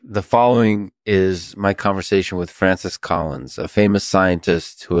The following is my conversation with Francis Collins, a famous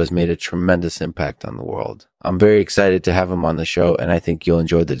scientist who has made a tremendous impact on the world. I'm very excited to have him on the show, and I think you'll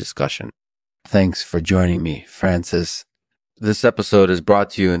enjoy the discussion. Thanks for joining me, Francis. This episode is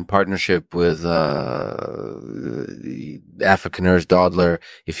brought to you in partnership with Afrikaners Dodler.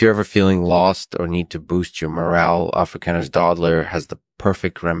 If you're ever feeling lost or need to boost your morale, Afrikaners Dodler has the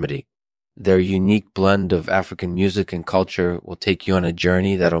perfect remedy. Their unique blend of African music and culture will take you on a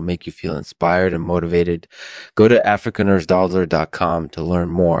journey that'll make you feel inspired and motivated. Go to afrikanersdodler.com to learn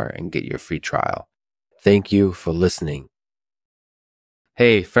more and get your free trial. Thank you for listening.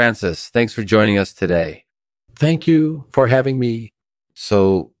 Hey, Francis, thanks for joining us today. Thank you for having me.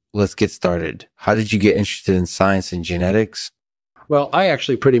 So let's get started. How did you get interested in science and genetics? Well, I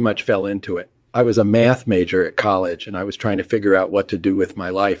actually pretty much fell into it. I was a math major at college, and I was trying to figure out what to do with my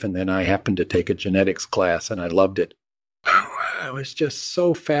life, and then I happened to take a genetics class, and I loved it. I was just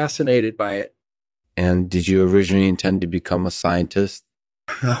so fascinated by it. And did you originally intend to become a scientist?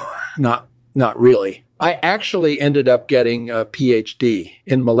 Not really. I actually ended up getting a PhD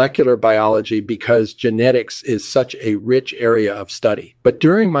in molecular biology because genetics is such a rich area of study. But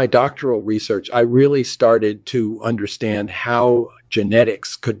during my doctoral research, I really started to understand how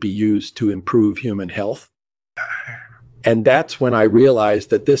genetics could be used to improve human health. And that's when I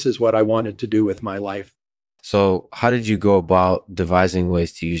realized that this is what I wanted to do with my life. So how did you go about devising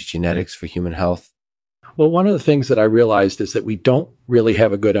ways to use genetics for human health? Well, one of the things that I realized is that we don't really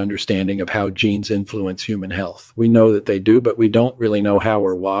have a good understanding of how genes influence human health. We know that they do, but we don't really know how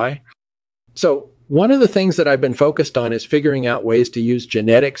or why. So one of the things that I've been focused on is figuring out ways to use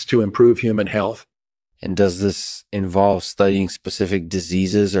genetics to improve human health. And does this involve studying specific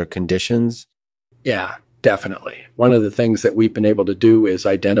diseases or conditions? Yeah, definitely. One of the things that we've been able to do is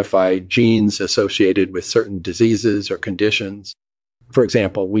identify genes associated with certain diseases or conditions. For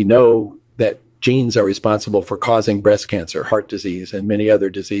example, we know that genes are responsible for causing breast cancer, heart disease, and many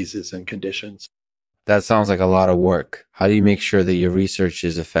other diseases and conditions. That sounds like a lot of work. How do you make sure that your research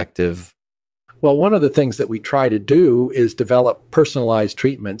is effective? Well, one of the things that we try to do is develop personalized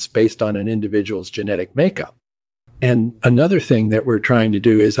treatments based on an individual's genetic makeup. And another thing that we're trying to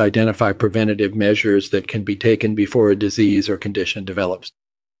do is identify preventative measures that can be taken before a disease or condition develops.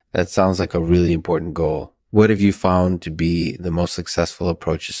 That sounds like a really important goal. What have you found to be the most successful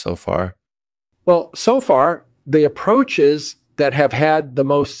approaches so far? Well, so far, the approaches that have had the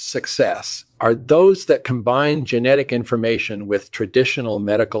most success are those that combine genetic information with traditional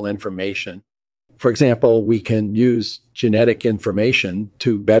medical information. For example, we can use genetic information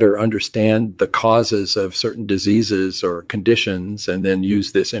to better understand the causes of certain diseases or conditions, and then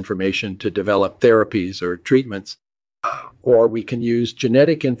use this information to develop therapies or treatments. Or we can use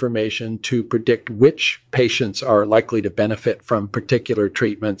genetic information to predict which patients are likely to benefit from particular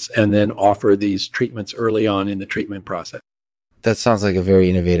treatments and then offer these treatments early on in the treatment process. That sounds like a very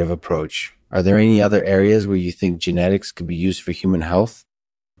innovative approach. Are there any other areas where you think genetics could be used for human health?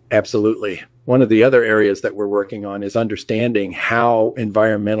 Absolutely. One of the other areas that we're working on is understanding how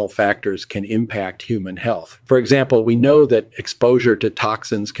environmental factors can impact human health. For example, we know that exposure to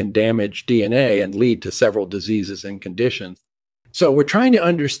toxins can damage DNA and lead to several diseases and conditions. So we're trying to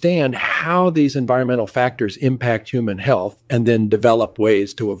understand how these environmental factors impact human health and then develop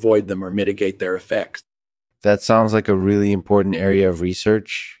ways to avoid them or mitigate their effects. That sounds like a really important area of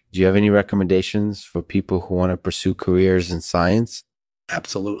research. Do you have any recommendations for people who want to pursue careers in science?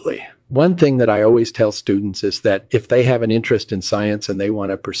 Absolutely. One thing that I always tell students is that if they have an interest in science and they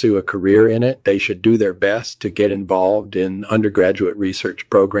want to pursue a career in it, they should do their best to get involved in undergraduate research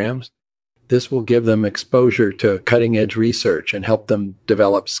programs. This will give them exposure to cutting-edge research and help them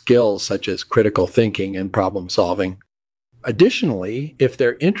develop skills such as critical thinking and problem solving. Additionally, if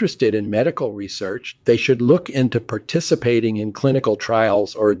they're interested in medical research, they should look into participating in clinical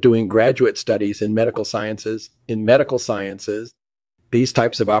trials or doing graduate studies in medical sciences. These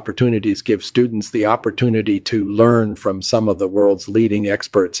types of opportunities give students the opportunity to learn from some of the world's leading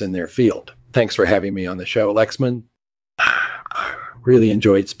experts in their field. Thanks for having me on the show, Lexman. I really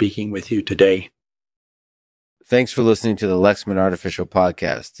enjoyed speaking with you today. Thanks for listening to the Lexman Artificial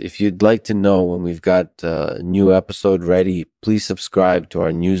Podcast. If you'd like to know when we've got a new episode ready, please subscribe to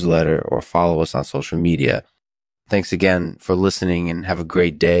our newsletter or follow us on social media. Thanks again for listening and have a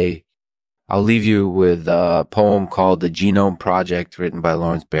great day. I'll leave you with a poem called The Genome Project, written by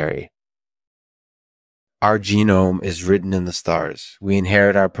Lawrence Berry. Our genome is written in the stars. We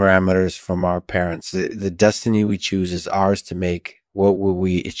inherit our parameters from our parents. The destiny we choose is ours to make. What will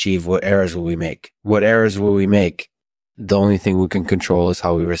we achieve? What errors will we make? What errors will we make? The only thing we can control is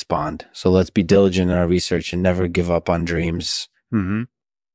how we respond. So let's be diligent in our research and never give up on dreams.